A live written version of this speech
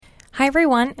Hi,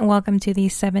 everyone, and welcome to the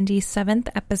 77th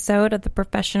episode of the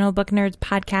Professional Book Nerds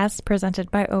podcast presented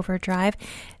by Overdrive.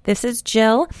 This is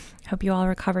Jill. Hope you all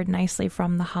recovered nicely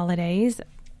from the holidays,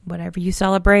 whatever you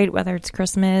celebrate, whether it's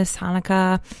Christmas,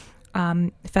 Hanukkah,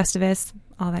 Festivus,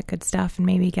 all that good stuff, and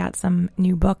maybe got some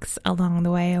new books along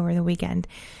the way over the weekend.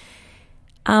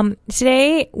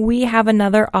 Today, we have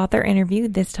another author interview,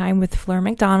 this time with Fleur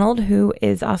McDonald, who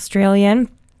is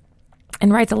Australian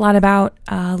and writes a lot about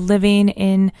living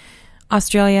in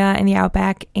Australia and the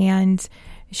outback, and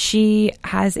she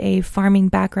has a farming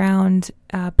background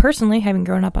personally, having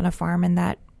grown up on a farm, and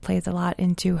that plays a lot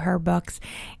into her books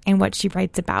and what she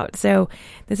writes about. So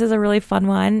this is a really fun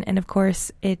one, and of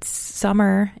course it's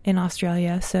summer in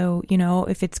Australia, so you know,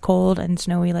 if it's cold and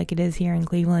snowy like it is here in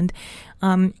Cleveland,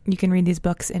 you can read these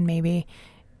books and maybe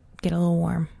get a little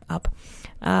warm up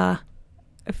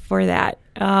for that.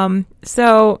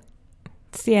 So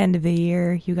it's the end of the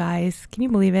year, you guys. Can you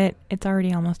believe it? It's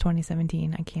already almost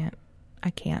 2017. I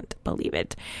can't believe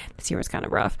it. This year was kind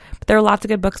of rough. But there are lots of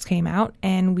good books came out,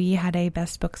 and we had a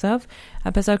Best Books Of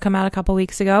episode come out a couple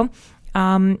weeks ago,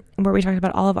 where we talked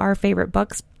about all of our favorite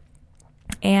books.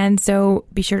 And so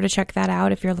be sure to check that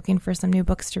out if you're looking for some new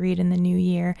books to read in the new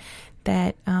year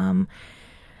that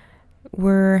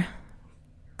were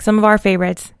some of our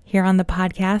favorites here on the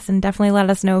podcast. And definitely let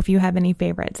us know if you have any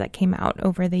favorites that came out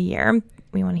over the year.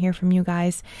 We want to hear from you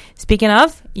guys. Speaking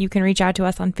of, you can reach out to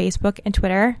us on Facebook and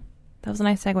Twitter. That was a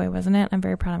nice segue, wasn't it? I'm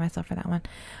very proud of myself for that one.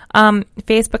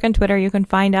 Facebook and Twitter, you can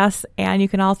find us, and you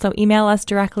can also email us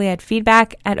directly at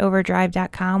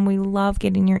feedback@overdrive.com. We love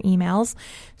getting your emails,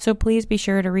 so please be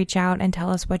sure to reach out and tell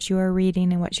us what you are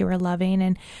reading and what you are loving,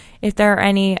 and if there are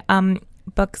any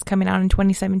books coming out in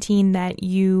 2017 that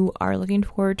you are looking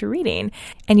forward to reading.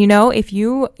 And if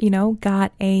you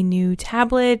got a new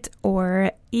tablet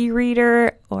or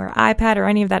e-reader or iPad or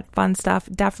any of that fun stuff,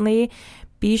 definitely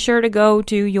be sure to go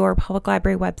to your public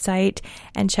library website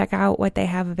and check out what they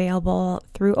have available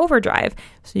through Overdrive.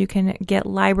 So you can get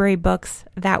library books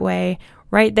that way,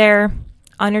 right there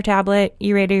on your tablet,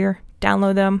 e-reader,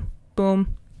 download them,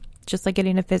 boom. Just like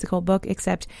getting a physical book,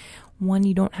 except one,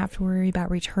 you don't have to worry about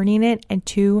returning it, and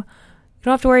two, you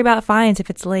don't have to worry about fines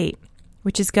if it's late,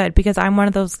 which is good because I'm one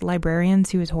of those librarians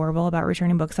who is horrible about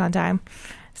returning books on time.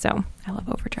 So I love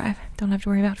Overdrive. Don't have to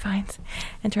worry about fines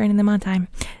and turning them on time.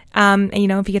 And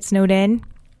if you get snowed in,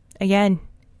 again,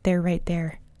 they're right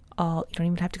there. You don't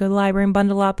even have to go to the library and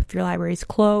bundle up. If your library is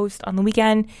closed on the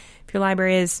weekend, if your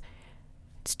library it's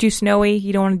too snowy,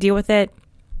 you don't want to deal with it,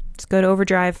 just go to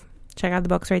Overdrive, check out the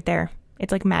books right there.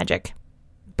 It's like magic.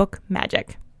 Book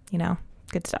magic,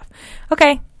 good stuff.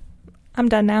 Okay, I'm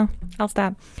done now. I'll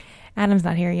stop. Adam's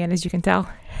not here yet, as you can tell.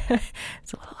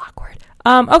 It's a little awkward.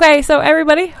 Okay, so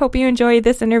everybody, hope you enjoyed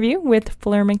this interview with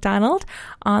Fleur McDonald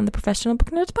on the Professional Book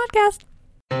Nerds podcast.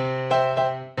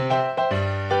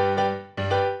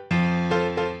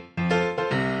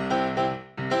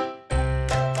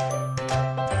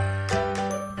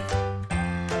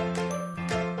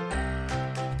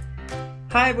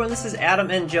 Hi everyone, this is Adam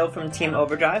and Jill from Team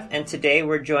Overdrive, and today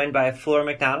we're joined by Fleur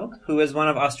McDonald, who is one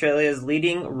of Australia's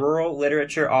leading rural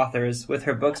literature authors, with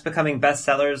her books becoming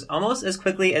bestsellers almost as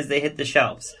quickly as they hit the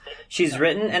shelves. She's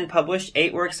written and published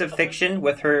 8 works of fiction,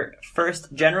 with her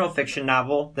first general fiction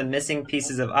novel, The Missing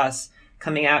Pieces of Us,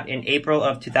 coming out in April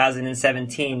of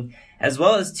 2017, as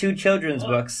well as 2 children's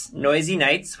books, Noisy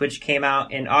Nights, which came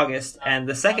out in August, and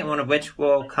the second one of which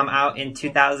will come out in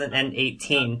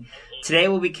 2018. Today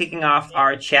we'll be kicking off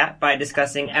our chat by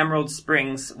discussing Emerald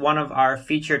Springs, one of our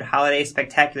featured holiday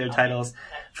spectacular titles.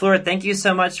 Fleur, thank you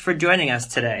so much for joining us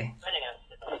today.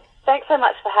 Thanks so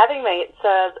much for having me. It's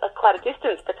quite a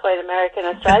distance between America and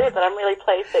Australia, but I'm really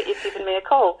pleased that you've given me a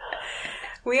call.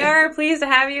 We are pleased to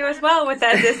have you as well with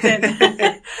that distance.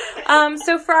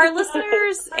 So for our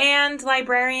listeners and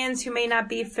librarians who may not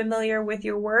be familiar with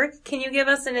your work, can you give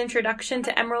us an introduction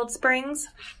to Emerald Springs?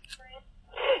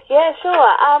 Yeah, sure.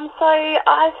 So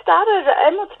I started,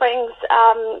 Emerald Springs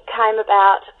came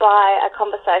about by a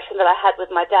conversation that I had with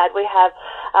my dad. We have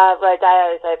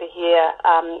rodeos over here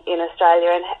in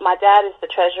Australia, and my dad is the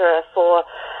treasurer for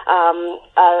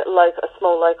a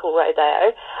small local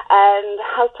rodeo. And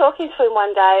I was talking to him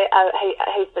one day,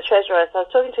 he's the treasurer, so I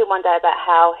was talking to him one day about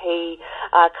how he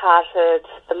carted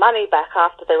the money back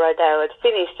after the rodeo had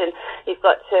finished. And you've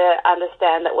got to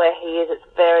understand that where he is, it's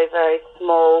very, very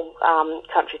small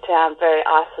country town, very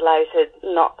isolated,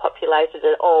 not populated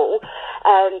at all.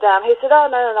 And he said, "Oh,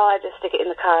 no, I just stick it in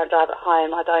the car and drive it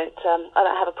home. I don't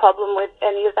have a problem with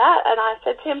any of that." And I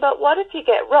said to him, "But what if you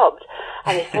get robbed?"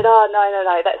 And he said, "Oh,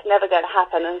 no, that's never going to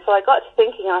happen." And so I got to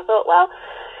thinking, and I thought, well,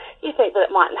 you think that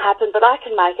it mightn't happen, but I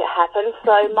can make it happen.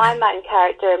 So my main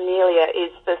character, Amelia,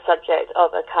 is the subject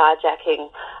of a carjacking,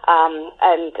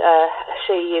 and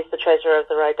she is the treasurer of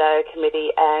the Rodeo Committee,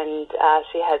 and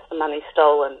she has the money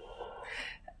stolen.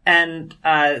 And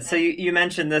so you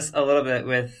mentioned this a little bit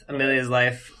with Amelia's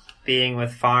life being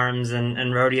with farms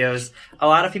and rodeos. A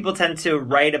lot of people tend to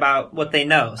write about what they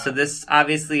know. So this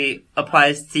obviously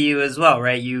applies to you as well,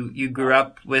 right? You grew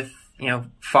up with,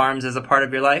 farms as a part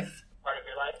of your life?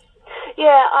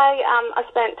 Yeah, I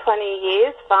spent 20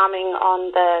 years farming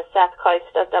on the south coast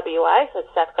of WA, so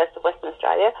the south coast of Western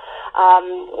Australia.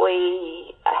 We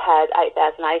had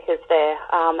 8,000 acres there,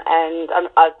 and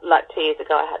like 2 years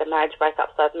ago I had a marriage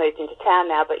breakup, so I've moved into town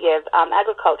now. But yeah,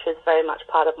 agriculture is very much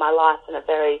part of my life and a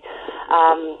very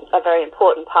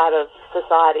important part of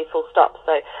society, full stop.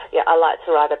 So yeah, I like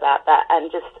to write about that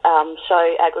and just show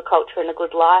agriculture in a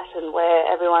good light and where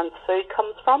everyone's food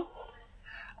comes from.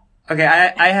 Okay,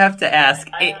 I have to ask,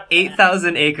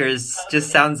 8,000 acres just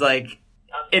sounds like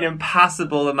an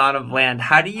impossible amount of land.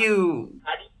 How do you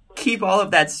keep all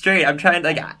of that straight? I'm trying,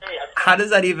 how does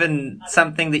that even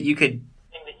something that you could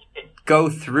go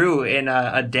through in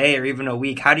a day or even a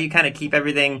week? How do you kind of keep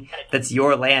everything that's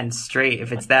your land straight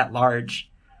if it's that large?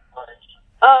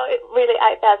 Oh, really,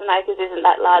 8,000 acres isn't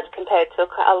that large compared to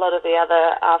a lot of the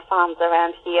other farms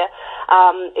around here.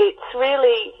 It's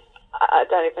really... I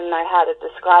don't even know how to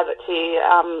describe it to you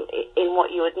in what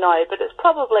you would know, but it's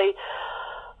probably,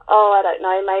 I don't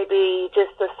know, maybe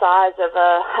just the size of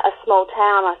a small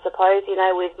town, I suppose,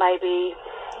 with maybe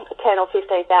 10 or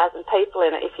 15,000 people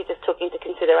in it if you just took into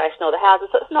consideration all the houses.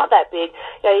 So it's not that big.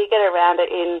 You get around it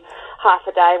in half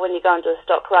a day. When you go into a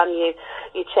stock run, you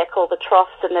check all the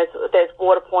troughs, and there's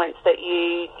water points that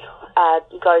you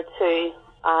go to,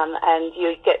 and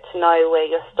you get to know where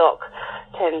your stock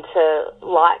tend to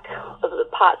like the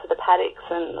parts of the paddocks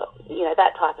and,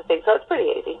 that type of thing. So it's pretty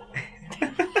easy.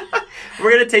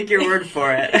 We're going to take your word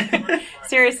for it.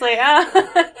 Seriously.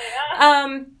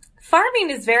 Farming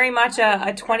is very much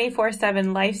a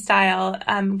 24/7 lifestyle,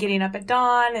 getting up at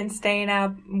dawn and staying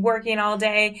up, working all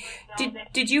day.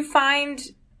 Did you find...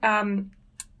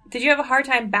 did you have a hard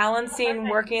time balancing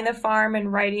working the farm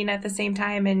and writing at the same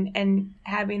time and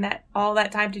having all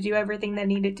that time to do everything that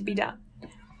needed to be done?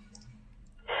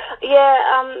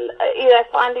 Yeah,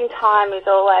 finding time is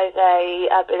always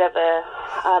a bit of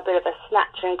a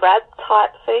snatch and grab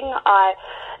type thing.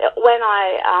 When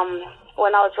I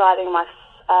was writing my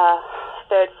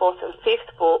third, fourth and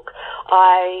fifth book,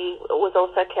 I was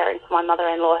also caring for my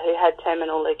mother-in-law who had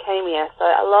terminal leukemia. So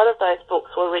a lot of those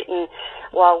books were written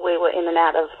while we were in and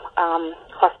out of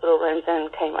hospital rooms and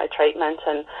chemo treatment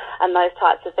and those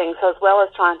types of things. So as well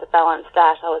as trying to balance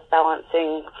that, I was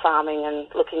balancing farming and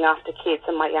looking after kids,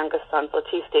 and my youngest son's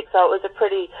autistic. So it was a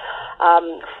pretty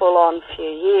full-on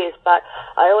few years. But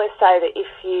I always say that if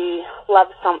you love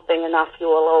something enough, you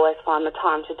will always find the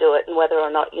time to do it, and whether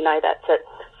or not, that's at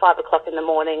 5 o'clock in the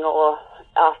morning or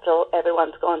after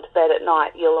everyone's gone to bed at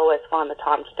night, you'll always find the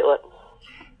time to do it.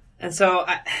 And so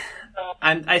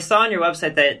I saw on your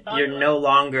website that you're no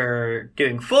longer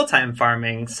doing full-time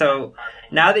farming. So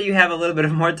now that you have a little bit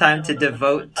of more time to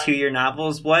devote to your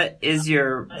novels, what is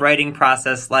your writing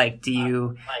process like? Do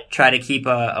you try to keep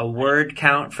a word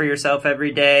count for yourself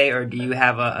every day, or do you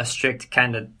have a strict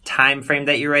kind of time frame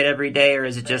that you write every day, or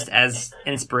is it just as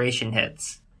inspiration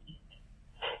hits?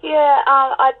 Yeah,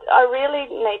 I really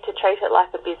need to treat it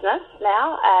like a business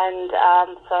now, and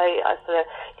so I sort of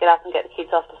get up and get the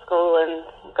kids off to school and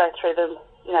go through the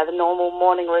normal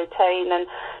morning routine and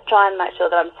try and make sure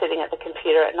that I'm sitting at the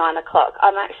computer at 9 o'clock.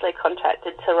 I'm actually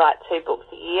contracted to write 2 books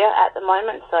a year at the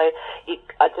moment, so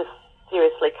I just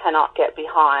seriously cannot get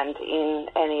behind in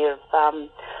any of the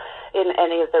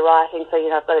writing. So,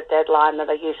 I've got a deadline that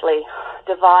I usually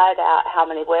divide out how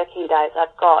many working days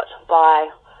I've got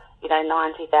by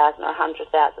 90,000 or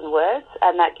 100,000 words,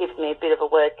 and that gives me a bit of a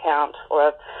word count or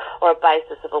a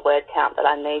basis of a word count that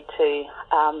I need to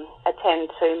attend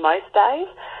to most days.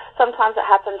 Sometimes it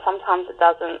happens, sometimes it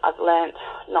doesn't. I've learnt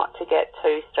not to get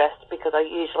too stressed because I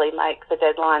usually make the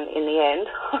deadline in the end.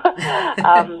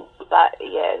 But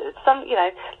yeah,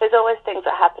 there's always things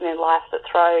that happen in life that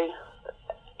throw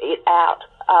it out,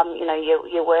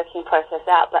 your working process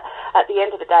out. But at the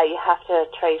end of the day, you have to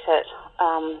treat it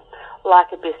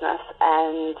like a business,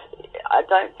 and I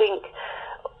don't think,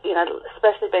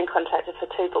 especially being contracted for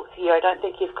 2 books a year, I don't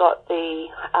think you've got the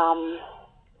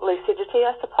lucidity,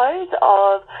 I suppose,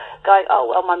 of going, oh,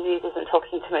 well, my muse isn't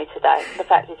talking to me today. The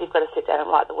fact is you've got to sit down and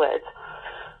write the words.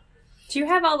 Do you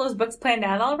have all those books planned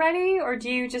out already, or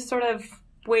do you just sort of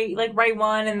write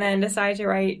one and then decide to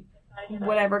write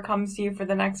whatever comes to you for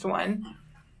the next one?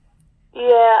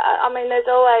 Yeah, I mean,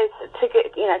 there's always,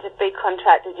 to be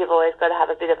contracted, you've always got to have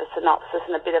a bit of a synopsis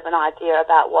and a bit of an idea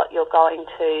about what you're going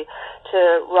to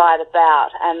write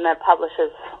about, and the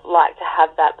publishers like to have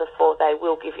that before they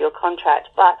will give you a contract.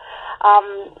 But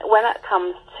when it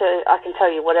comes to, I can tell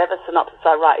you, whatever synopsis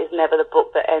I write is never the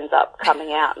book that ends up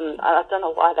coming out, and I don't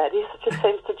know why that is. It just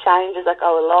seems to change as I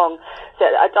go along. So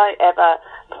I don't ever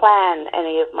plan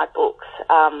any of my books.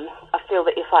 I feel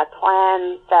that if I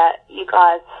plan, that you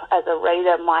guys as a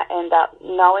reader might end up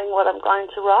knowing what I'm going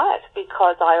to write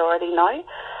because I already know.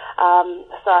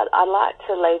 So I like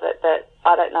to leave it that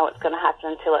I don't know what's going to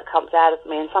happen until it comes out of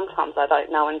me, and sometimes I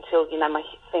don't know until, my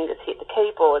fingers hit the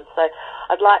keyboard. So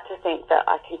I'd like to think that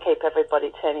I can keep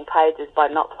everybody turning pages by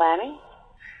not planning.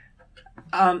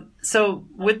 So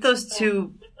with those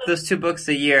two books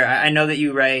a year, I know that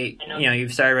you write,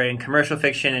 you've started writing commercial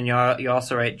fiction, and you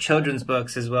also write children's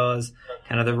books as well as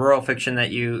kind of the rural fiction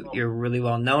that you're really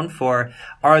well known for.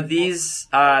 Are these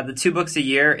the 2 books a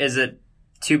year? Is it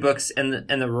 2 books in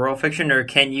the rural fiction, or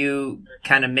can you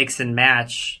kind of mix and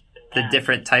match the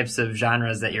different types of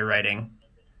genres that you're writing?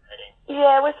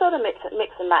 Yeah, we're sort of mix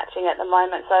and matching at the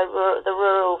moment. So the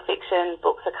rural fiction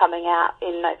books are coming out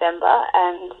in November,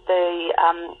 and the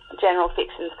general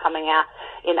fiction's coming out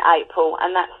in April,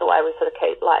 and that's the way we sort of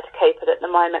like to keep it at the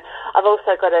moment. I've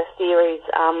also got a series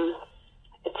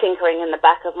tinkering in the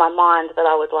back of my mind that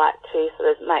I would like to sort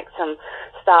of make some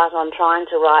start on trying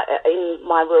to write in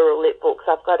my rural lit books.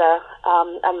 I've got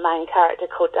a main character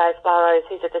called Dave Burrows.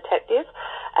 He's a detective,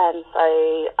 and so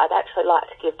I'd actually like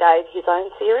to give Dave his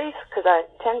own series because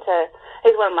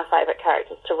he's one of my favourite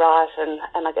characters to write, and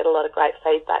I get a lot of great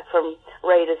feedback from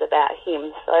readers about him.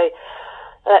 So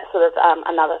that's sort of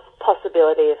another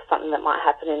possibility of something that might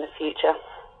happen in the future.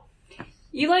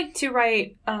 You like to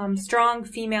write strong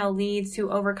female leads who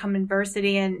overcome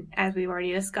adversity and, as we've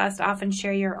already discussed, often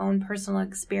share your own personal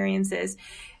experiences.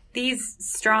 These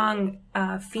strong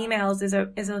females is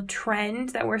a trend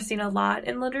that we're seeing a lot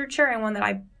in literature, and one that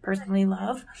I personally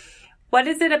love. What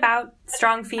is it about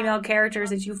strong female characters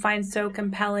that you find so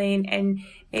compelling, and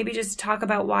maybe just talk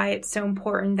about why it's so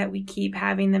important that we keep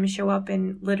having them show up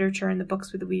in literature and the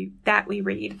books that we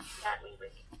read?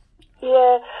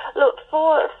 Yeah, look,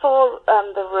 for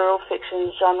the rural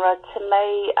fiction genre, to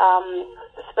me,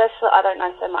 especially, I don't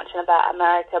know so much about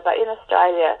America, but in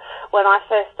Australia, when I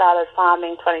first started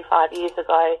farming 25 years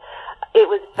ago, it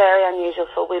was very unusual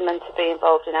for women to be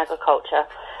involved in agriculture.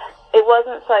 It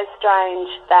wasn't so strange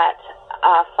that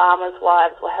farmers'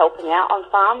 wives were helping out on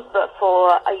farms, but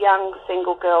for a young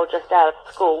single girl just out of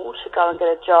school to go and get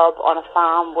a job on a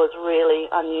farm was really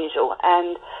unusual.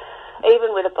 And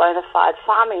even with a bona fide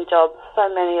farming job, so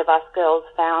many of us girls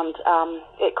found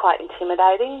it quite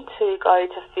intimidating to go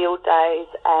to field days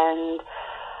and,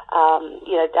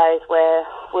 days where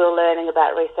we were learning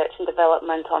about research and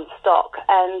development on stock.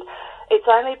 And it's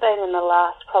only been in the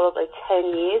last probably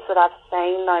 10 years that I've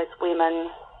seen those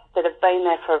women that have been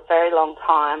there for a very long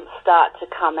time start to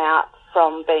come out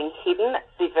from being hidden,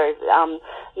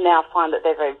 now find that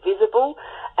they're very visible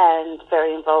and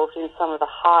very involved in some of the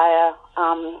higher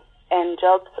end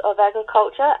jobs of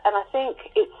agriculture. And I think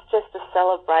it's just a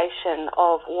celebration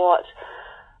of what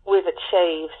we've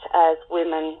achieved as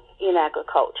women in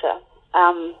agriculture.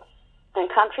 And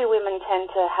country women tend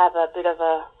to have a bit of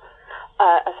a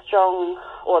strong,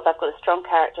 or they've got a strong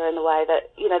character in the way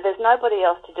that, there's nobody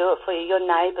else to do it for you. Your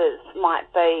neighbours might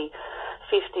be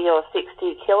 50 or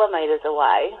 60 kilometres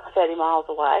away, 30 miles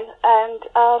away, and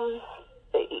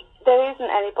there isn't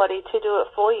anybody to do it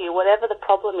for you. Whatever the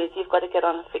problem is, you've got to get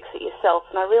on and fix it yourself.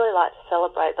 And I really like to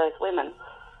celebrate those women.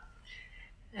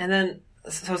 And then,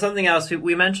 so something else,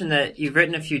 we mentioned that you've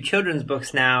written a few children's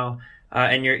books now,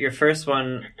 and your first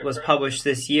one was published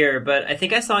this year. But I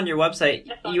think I saw on your website,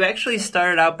 you actually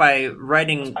started out by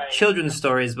writing children's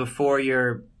stories before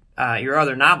your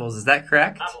other novels. Is that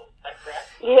correct?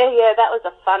 Yeah, that was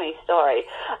a funny story,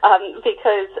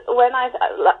 because when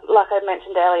like I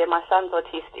mentioned earlier, my son's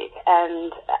autistic, and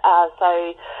so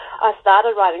I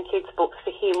started writing kids' books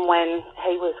for him when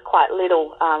he was quite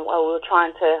little, while we were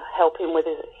trying to help him with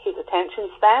his attention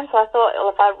span. So I thought,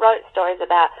 well, if I wrote stories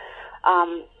about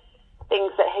things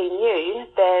that he knew,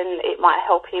 then it might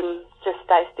help him just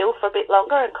stay still for a bit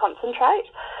longer and concentrate.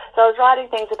 So I was writing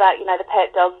things about, the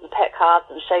pet dogs and pet calves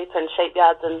and sheep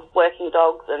yards and working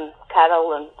dogs and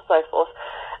cattle and so forth.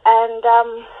 And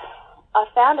I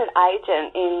found an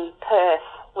agent in Perth,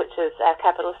 which is our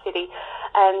capital city,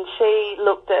 and she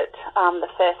looked at the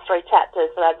first 3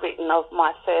 chapters that I'd written of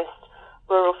my first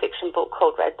rural fiction book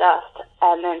called Red Dust,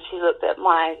 and then she looked at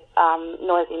my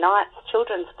Noisy Nights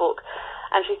children's book,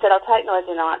 And she said, I'll take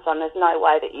Noisy Nights on. There's no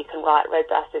way that you can write Red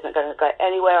Dust isn't going to go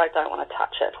anywhere. I don't want to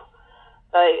touch it.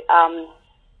 So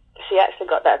she actually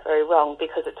got that very wrong,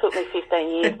 because it took me 15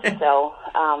 years to sell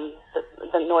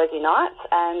the Noisy Nights,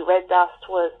 and Red Dust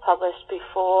was published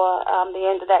before the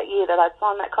end of that year that I'd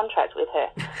signed that contract with her.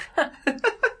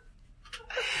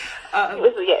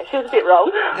 She was a bit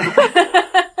wrong.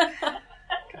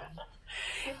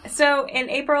 So in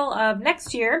April of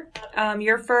next year,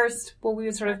 your first, what we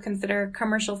would sort of consider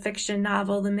commercial fiction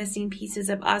novel, The Missing Pieces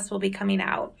of Us, will be coming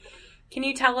out. Can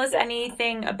you tell us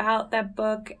anything about that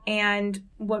book and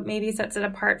what maybe sets it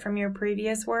apart from your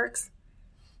previous works?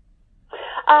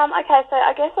 Okay, so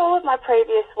I guess all of my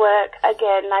previous work,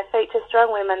 again, they feature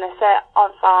strong women. They're set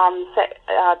on farms,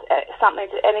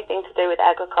 anything to do with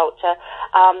agriculture.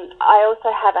 I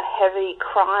also have a heavy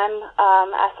crime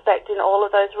aspect in all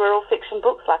of those rural fiction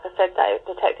books. Like I said,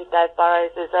 Detective Dave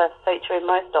Burrows is a feature in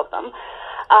most of them.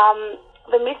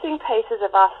 The Missing Pieces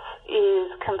of Us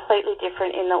is completely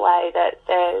different in the way that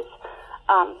there's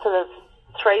sort of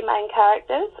three main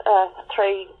characters.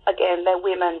 They're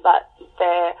women, but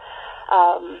they're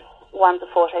one's a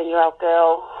 14-year-old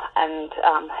girl and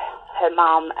her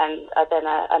mum, and then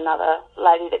another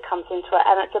lady that comes into it,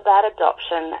 and it's about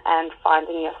adoption and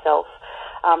finding yourself,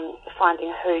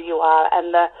 finding who you are,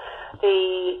 and the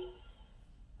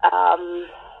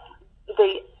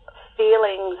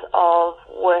feelings of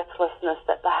worthlessness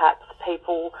that perhaps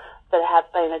people that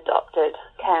have been adopted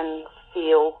can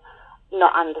feel,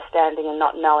 not understanding and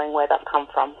not knowing where they've come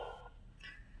from.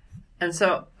 And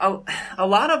so a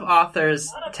lot of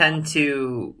authors tend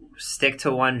to stick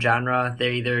to one genre.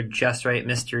 They either just write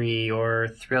mystery or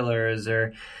thrillers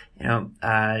or,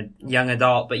 young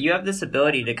adult. But you have this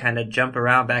ability to kind of jump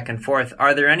around back and forth.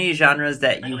 Are there any genres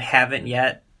that you haven't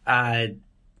yet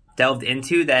delved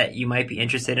into that you might be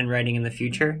interested in writing in the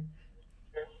future?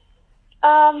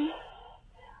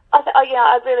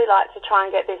 I'd really like to try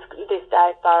and get this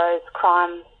Dave Burrows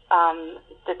crime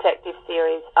detective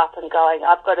series up and going.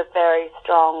 I've got a very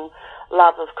strong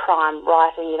love of crime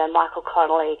writing. Michael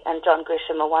Connolly and John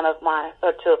Grisham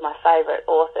are two of my favourite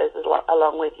authors,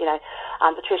 along with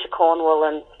Patricia Cornwell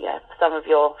and some of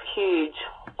your huge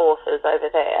authors over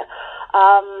there.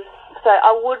 So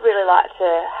I would really like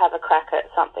to have a crack at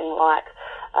something like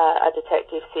a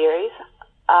detective series.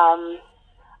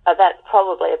 That's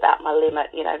probably about my limit,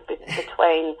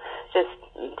 between just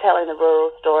telling the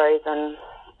rural stories and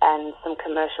some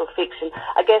commercial fiction.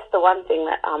 I guess the one thing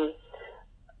that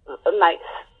makes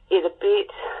it a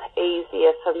bit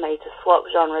easier for me to swap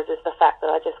genres is the fact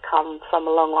that I just come from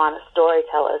a long line of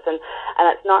storytellers, and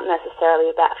it's not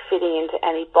necessarily about fitting into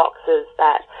any boxes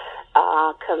that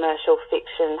commercial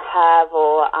fiction have,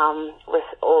 or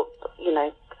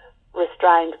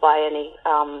restrained by any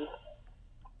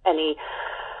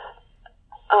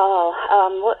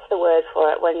what's the word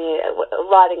for it, when you're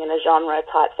writing in a genre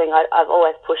type thing. I've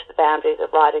always pushed the boundaries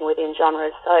of writing within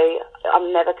genres, so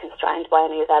I'm never constrained by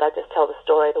any of that. I just tell the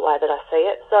story the way that I see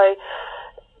it. So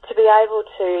to be able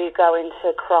to go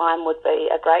into crime would be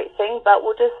a great thing, but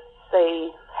we'll just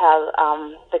see how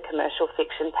the commercial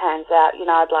fiction pans out.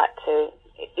 I'd like to,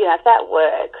 if that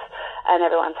works and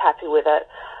everyone's happy with it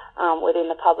within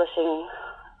the publishing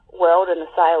world and the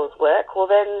sales work, well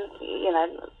then,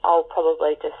 I'll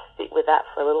probably just stick with that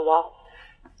for a little while.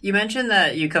 You mentioned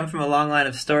that you come from a long line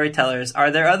of storytellers. Are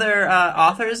there other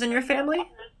authors in your family?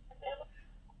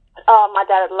 Oh, my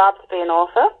dad would love to be an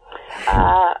author.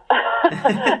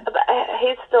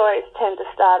 His stories tend to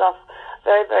start off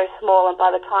very, very small, and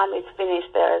by the time he's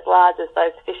finished, they're as large as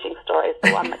those fishing stories,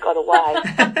 the one that got away.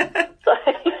 So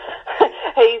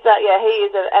he is,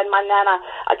 and my nana,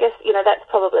 I guess, that's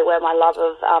probably where my love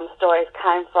of stories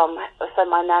came from. So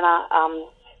my nana,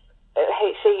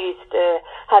 she used to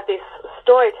have this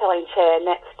storytelling chair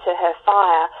next to her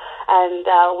fire, and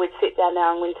we'd sit down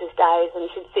there on winter's days, and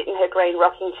she'd sit in her green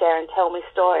rocking chair and tell me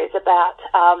stories about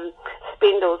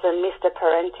Spindles and Mr.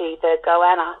 Parenti, the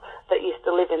goanna that used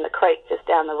to live in the creek just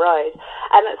down the road.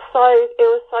 And it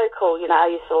was so cool. I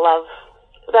used to love.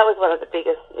 That was one of the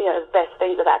biggest, best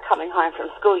things about coming home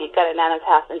from school. You'd go to Nana's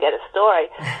house and get a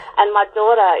story. And my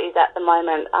daughter is at the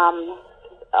moment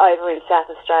over in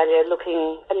South Australia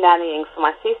nannying for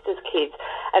my sister's kids.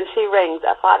 And she rings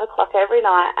at 5 o'clock every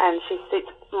night, and she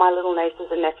sits my little nieces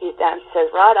and nephews down. She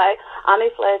says, "Righto,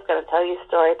 Auntie Flair's going to tell you a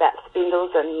story about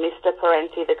Spindles and Mr.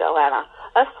 Parenti, the goanna."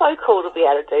 That's so cool to be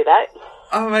able to do that.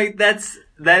 Oh my,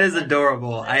 that is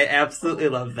adorable. I absolutely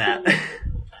love that.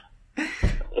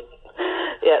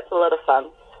 Yeah, it's a lot of fun.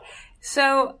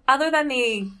 So other than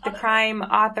the crime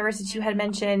authors that you had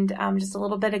mentioned just a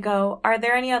little bit ago, are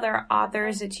there any other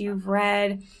authors that you've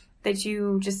read that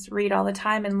you just read all the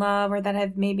time and love, or that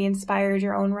have maybe inspired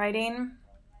your own writing?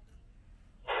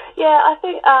 Yeah, I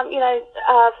think,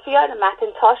 Fiona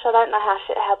McIntosh, I don't know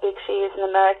how big she is in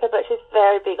America, but she's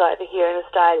very big over here in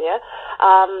Australia.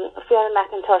 Fiona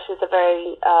McIntosh is a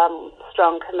very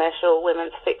strong commercial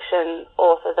women's fiction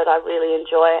author that I really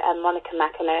enjoy, and Monica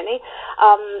McInerney.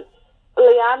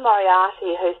 Leanne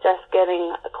Moriarty, who's just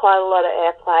getting quite a lot of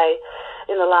airplay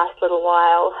in the last little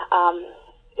while,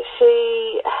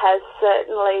 she has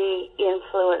certainly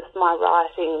influenced my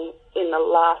writing in the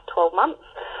last 12 months.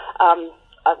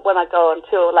 When I go on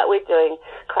tour, like we're doing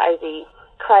crazy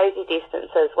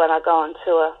distances when I go on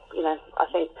tour. I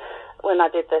think when I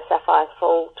did the Sapphires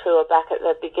Fall tour back at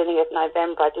the beginning of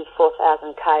November, I did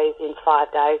 4,000 Ks in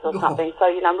 5 days or something. So,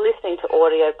 I'm listening to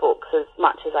audiobooks as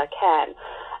much as I can.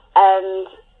 And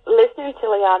listening to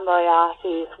Leanne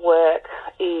Moriarty's work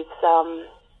is,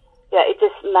 it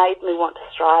just made me want to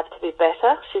strive to be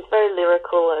better. She's very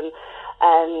lyrical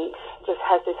and just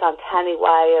has this uncanny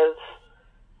way of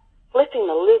flipping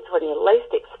the lids when you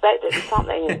least expect it.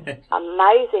 Something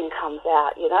amazing comes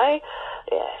out,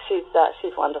 Yeah, she's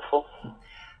wonderful.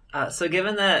 So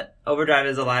given that Overdrive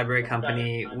is a library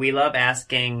company, we love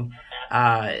asking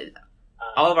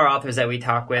all of our authors that we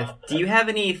talk with, do you have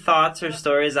any thoughts or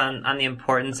stories on the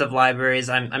importance of libraries?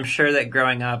 I'm sure that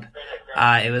growing up,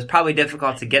 it was probably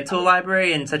difficult to get to a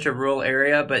library in such a rural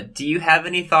area, but do you have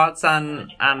any thoughts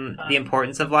on the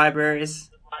importance of libraries?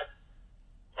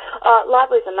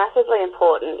 Libraries are massively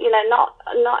important.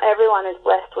 Not everyone is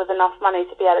blessed with enough money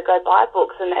to be able to go buy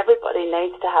books, and everybody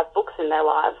needs to have books in their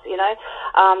lives,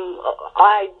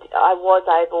 I was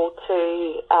able to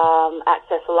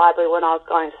access a library when I was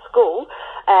going to school,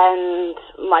 and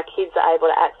my kids are able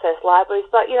to access libraries,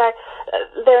 but,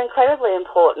 they're incredibly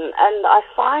important, and I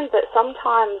find that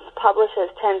sometimes publishers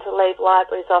tend to leave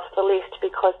libraries off the list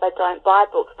because they don't buy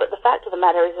books, but the fact of the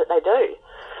matter is that they do.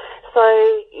 So,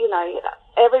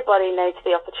 everybody needs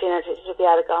the opportunity to be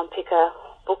able to go and pick a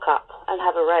book up and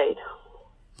have a read.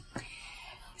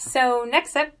 So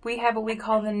next up, we have what we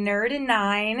call the Nerd in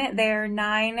 9. They're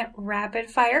 9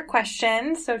 rapid-fire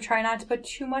questions, so try not to put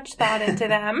too much thought into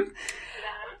them.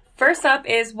 First up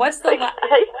is, what's the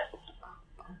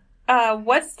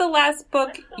last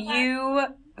book you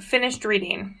finished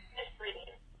reading?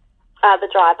 The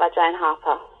Drive by Jane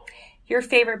Harper. Your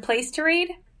favorite place to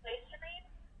read?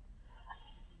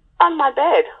 On my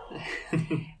bed.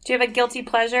 Do you have a guilty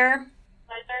pleasure?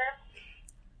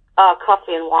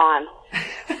 Coffee and wine.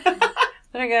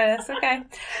 Very good. That's okay.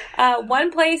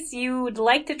 One place you would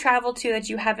like to travel to that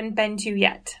you haven't been to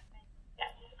yet?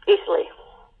 Italy.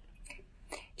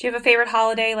 Do you have a favorite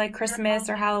holiday like Christmas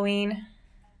or Halloween?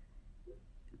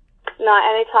 No,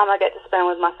 anytime I get to spend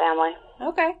with my family.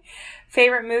 Okay.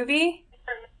 Favorite movie?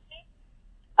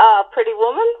 Pretty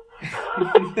Woman.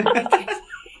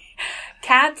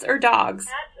 Cats or dogs?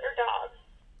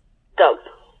 Dogs.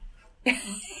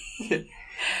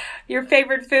 Your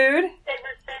favorite food?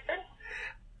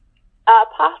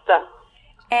 Pasta.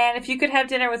 And if you could have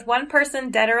dinner with one person,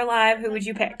 dead or alive, who would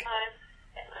you pick?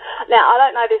 Now, I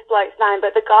don't know this bloke's name,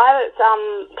 but the guy that's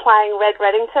playing Red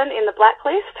Reddington in The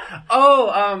Blacklist.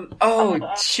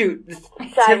 Shoot.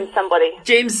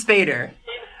 James Spader.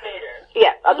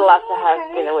 Yeah, I'd love to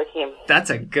have dinner with him. That's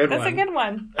a good one. That's a good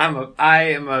one. I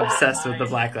am obsessed with The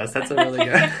Blacklist. That's a really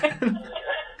good.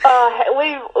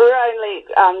 We're only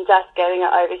just getting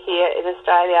it over here in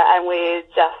Australia, and we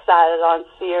just started on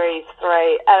series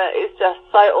 3, and it's just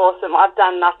so awesome. I've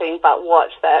done nothing but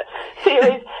watch that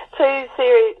series,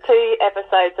 two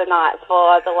episodes a night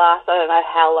for the last, I don't know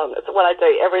how long. It's what I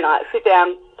do every night. Sit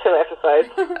down, 2 episodes.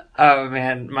 Oh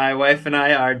man, my wife and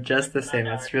I are just the same.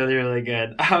 It's really, really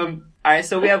good. All right,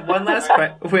 so we have one last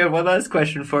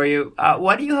question for you.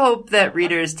 What do you hope that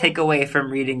readers take away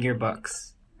from reading your books?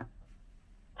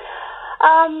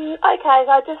 Okay,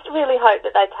 so I just really hope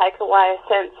that they take away a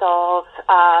sense of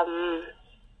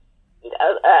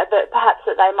that perhaps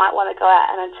that they might want to go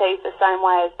out and achieve the same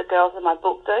way as the girls in my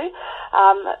book do.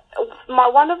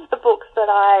 One of the books that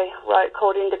I wrote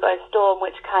called Indigo Storm,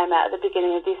 which came out at the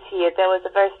beginning of this year, there was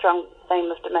a very strong theme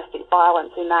of domestic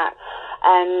violence in that,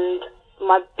 and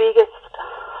my biggest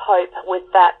hope with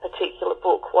that particular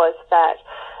book was that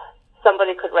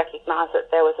somebody could recognise that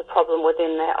there was a problem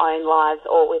within their own lives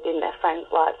or within their friends'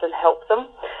 lives and help them.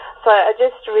 So I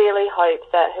just really hope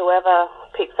that whoever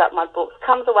picks up my books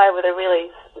comes away with a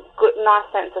really good, nice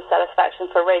sense of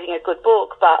satisfaction for reading a good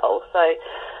book, but also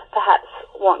perhaps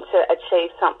want to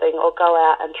achieve something or go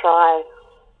out and try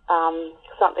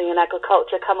something in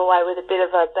agriculture, come away with a bit of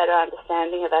a better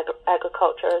understanding of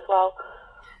agriculture as well.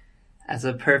 That's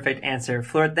a perfect answer.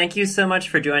 Fleur, thank you so much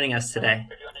for joining us today.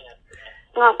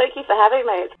 Oh, thank you for having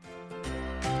me.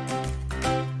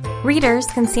 Readers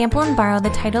can sample and borrow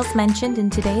the titles mentioned in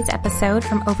today's episode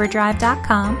from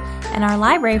Overdrive.com, and our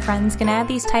library friends can add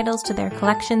these titles to their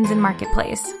collections and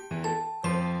marketplace.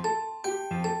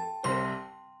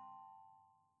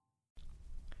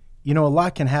 You know, a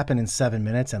lot can happen in 7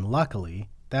 minutes, and luckily,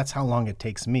 that's how long it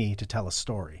takes me to tell a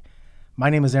story.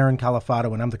 My name is Aaron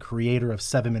Califato, and I'm the creator of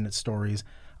 7 Minute Stories.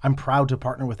 I'm proud to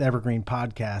partner with Evergreen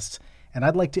Podcasts, and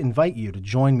I'd like to invite you to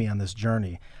join me on this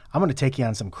journey. I'm going to take you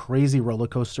on some crazy roller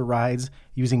coaster rides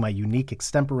using my unique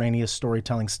extemporaneous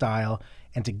storytelling style,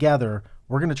 and together,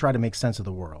 we're going to try to make sense of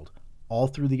the world, all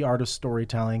through the art of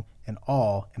storytelling, and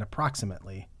all in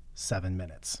approximately 7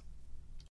 minutes.